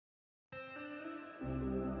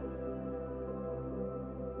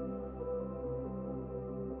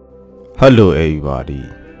Hello everybody,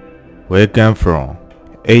 welcome from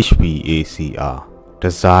HVACR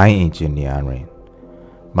Design Engineering.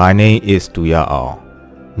 My name is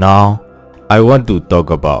Tuyao. Now I want to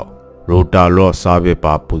talk about Rotalok service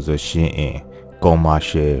bar position in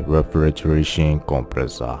commercial refrigeration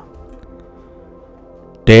compressor.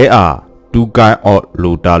 There are two kinds of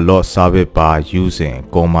Rotalok service bar used in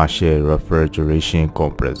commercial refrigeration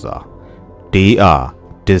compressor. They are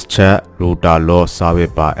discharge Rotalok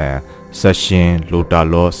service bar and section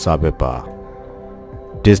Rotalok service bar.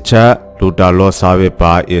 Discharge Rotalok service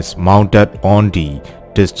bar is mounted on the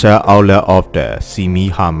discharge outlet of the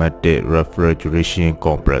semi-hermetic refrigeration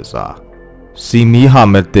compressor.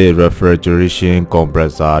 Semi-hermetic refrigeration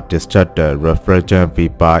compressor discharges the refrigerant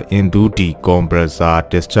vapor into the compressor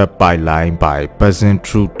discharge pipeline by passing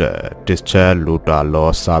through the discharge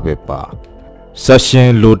Rotalok service bar.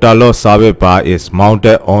 Section Rotalok service bar is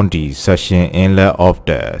mounted on the section inlet of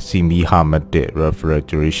the semi-hermetic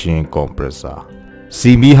refrigeration compressor.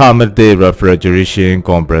 Semi-hermetic refrigeration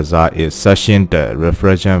compressor is suctioning the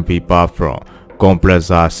refrigerant vapor from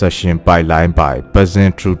compressor suction pipeline by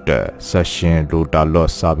passing through the section Rotalok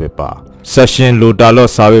service bar. Section Rotalok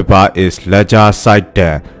service bar is larger size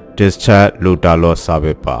than discharge Rotalok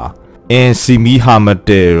service bar. In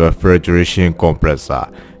semi-hermetic refrigeration compressor,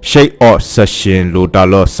 shape of section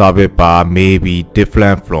Rotalok service bar may be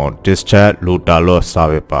different from discharge Rotalok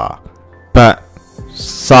service bar, but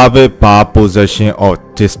service bar position of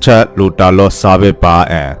discharge Rotalok service bar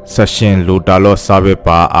and section Rotalok service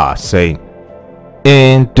bar are same.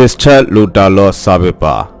 In discharge Rotalok service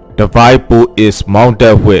bar, the valve port is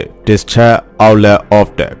mounted with discharge outlet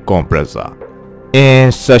of the compressor.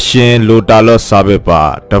 In section Rotalok service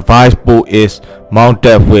bar, the valve port is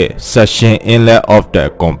mounted with section inlet of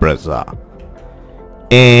the compressor.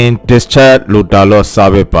 In discharge Rotalok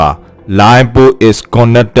service bar, line port is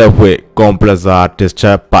connected with compressor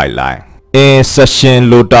discharge pipeline. In section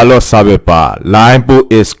Rotalok service bar, line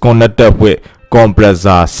port is connected with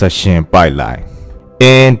compressor section pipeline.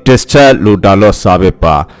 In discharge Rotalok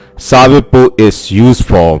service port is used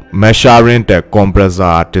for measuring the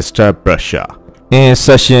compressor discharge pressure. In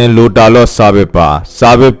section Rotalok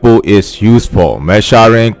service port is used for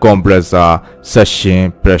measuring compressor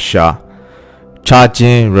section pressure,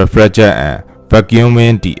 charging refrigerant and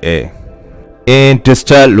vacuuming the air. In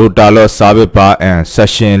discharge Rotalok service bar and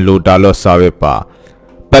section Rotalok service bar,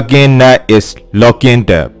 packing nut is locking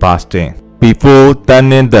the basting. Before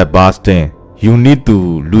turning the basting, you need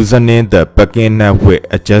to loosen the packing nut with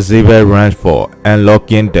adjustable wrench for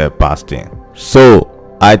unlocking the basting. So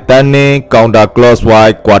I turn in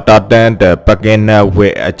counterclockwise quarter turn the packing nut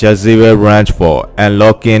with adjustable wrench for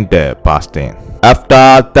unlocking the basting.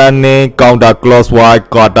 After turning counterclockwise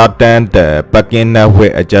quarter turn the packing nut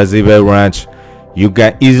with adjustable wrench, you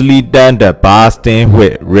can easily turn the basting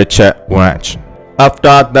with ratchet wrench.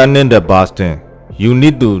 After turning the basting, you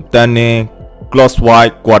need to turn in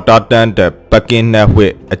clockwise quarter turn the packing nut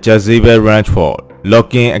with adjustable wrench for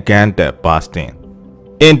locking against the basting.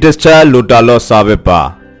 In discharge Rotalok service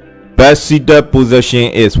bar, best seated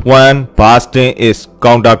position is when basting is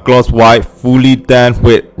counterclockwise fully turned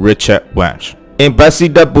with ratchet wrench. In best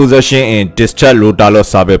seated position in discharge Rotalok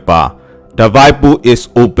service bar, the valve port is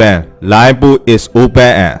open, line port is open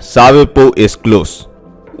and service port is closed.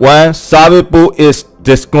 When service port is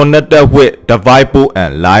disconnected with the valve port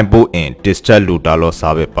and line port in discharge Rotalok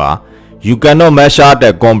service bar, you cannot measure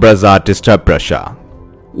the compressor discharge pressure.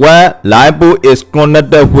 When line port is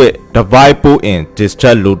connected with the valve port in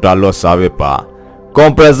discharge Rotalok service bar,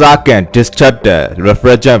 compressor can discharge the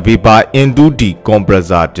refrigerant vapor into the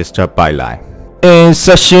compressor discharge pipeline. In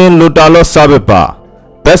section Rotalok service bar,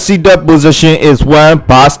 best seated position is when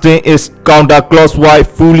basting is counterclockwise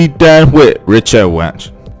fully turned with ratchet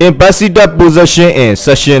wrench. In best seated position in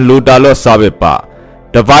section Rotalok service bar,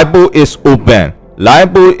 the valve port is open,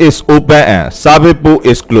 line port is open and service port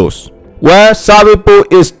is closed. When service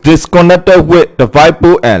port is disconnected with the valve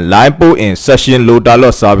port and line port in section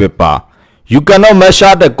Rotalok service bar, you cannot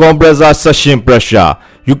measure the compressor suction pressure,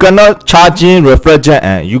 you cannot charge in refrigerant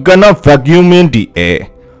and you cannot vacuuming the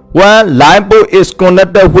air. When line port is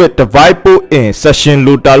connected with the valve port in section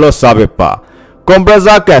Rotalok service bar,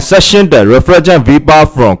 compressor can suction the refrigerant vapor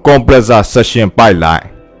from compressor suction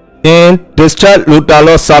pipeline. In discharge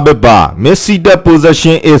Rotalok service bar, mid-seated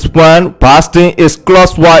position is when basting is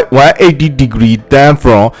clockwise 180 degrees down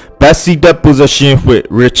from back-seated position with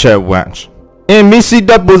ratchet wrench. In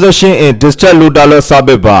mid-seated position in discharge Rotalok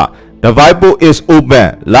service bar, the vibe port is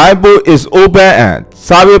open, line port is open, and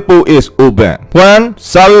service port is open. When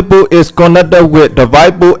service port is connected with the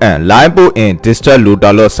vibe port and line port in discharge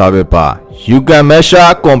Rotalok service bar, you can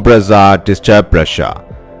measure compressor discharge pressure.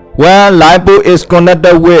 When line port is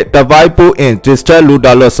connected with the vibe port in discharge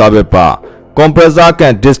Rotalok service bar, compressor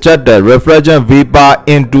can discharge the refrigerant vapor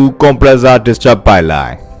into compressor discharge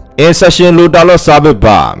pipeline. In section Rotalok service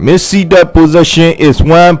bar, mid-seated position is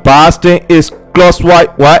when bursting is clockwise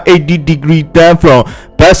 180-degree turn from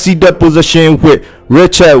back-seated position with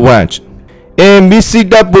ratchet winch. In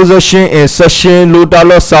mid-seated position in section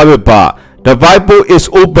Rotalok service bar, the vibe port is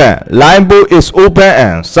open, line port is open,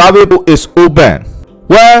 and service port is open.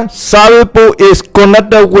 When service port is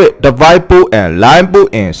connected with the vibe port and line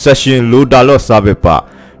port in section Rotalok service bar,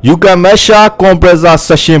 you can measure compressor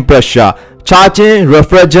section pressure, charging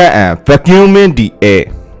refrigerant, and vacuuming the air.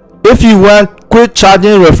 If you want quick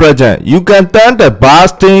charging refrigerant, you can turn the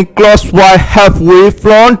bursting clockwise halfway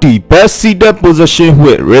from the back-seated position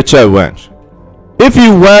with ratchet winch. If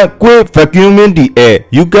you want quick vacuuming the air,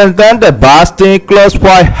 you can turn the bursting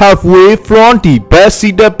clockwise halfway from the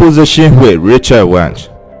back-seated position with ratchet winch.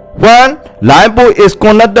 When line port is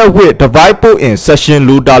connected with the vibe port in section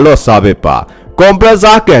Rotalok service bar,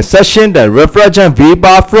 compressor can section the refrigerant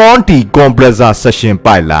vapor from the compressor section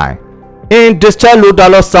pipeline. In discharge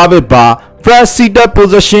Rotalok service bar, front seated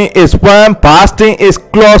position is when bursting is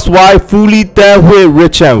clockwise fully turned with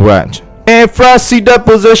ratchet winch. In front seated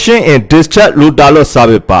position in discharge Rotalok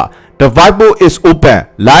service bar, the vibe port is open,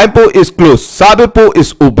 line port is closed, service port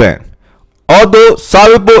is open. Although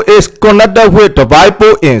service port is connected with the vibe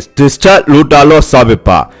port in discharge Rotalok service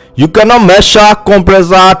bar, you cannot measure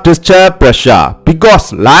compressor discharge pressure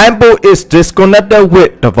because line port is disconnected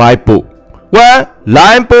with the vibe port. When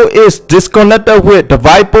line port is disconnected with the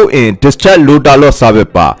vibe port in discharge Rotalok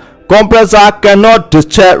service bar, compressor cannot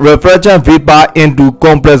discharge refrigerant vapor into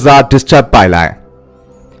compressor discharge pipeline.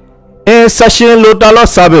 In section Rotalok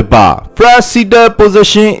service bar, front seated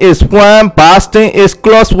position is when bursting is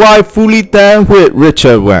clockwise fully turned with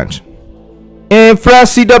ratchet winch. In front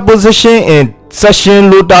seated position in section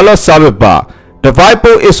Rotalok service bar, the vibe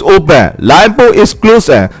port is open, line port is closed,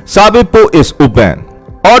 and service port is open.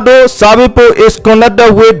 Although service port is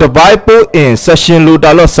connected with the vibe port in section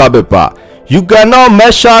Rotalok service bar, you cannot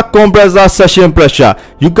measure compressor section pressure,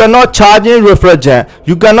 you cannot charge in refrigerant,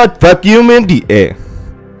 you cannot vacuum in the air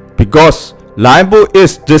because line port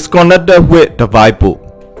is disconnected with the vibe port.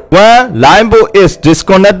 When line port is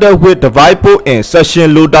disconnected with the vibe port in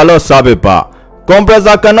section Rotalok service bar,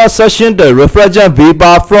 compressor cannot section the refrigerant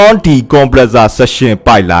vapor from the compressor section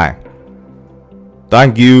pipeline.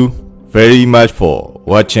 Thank you very much for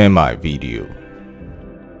watching my video.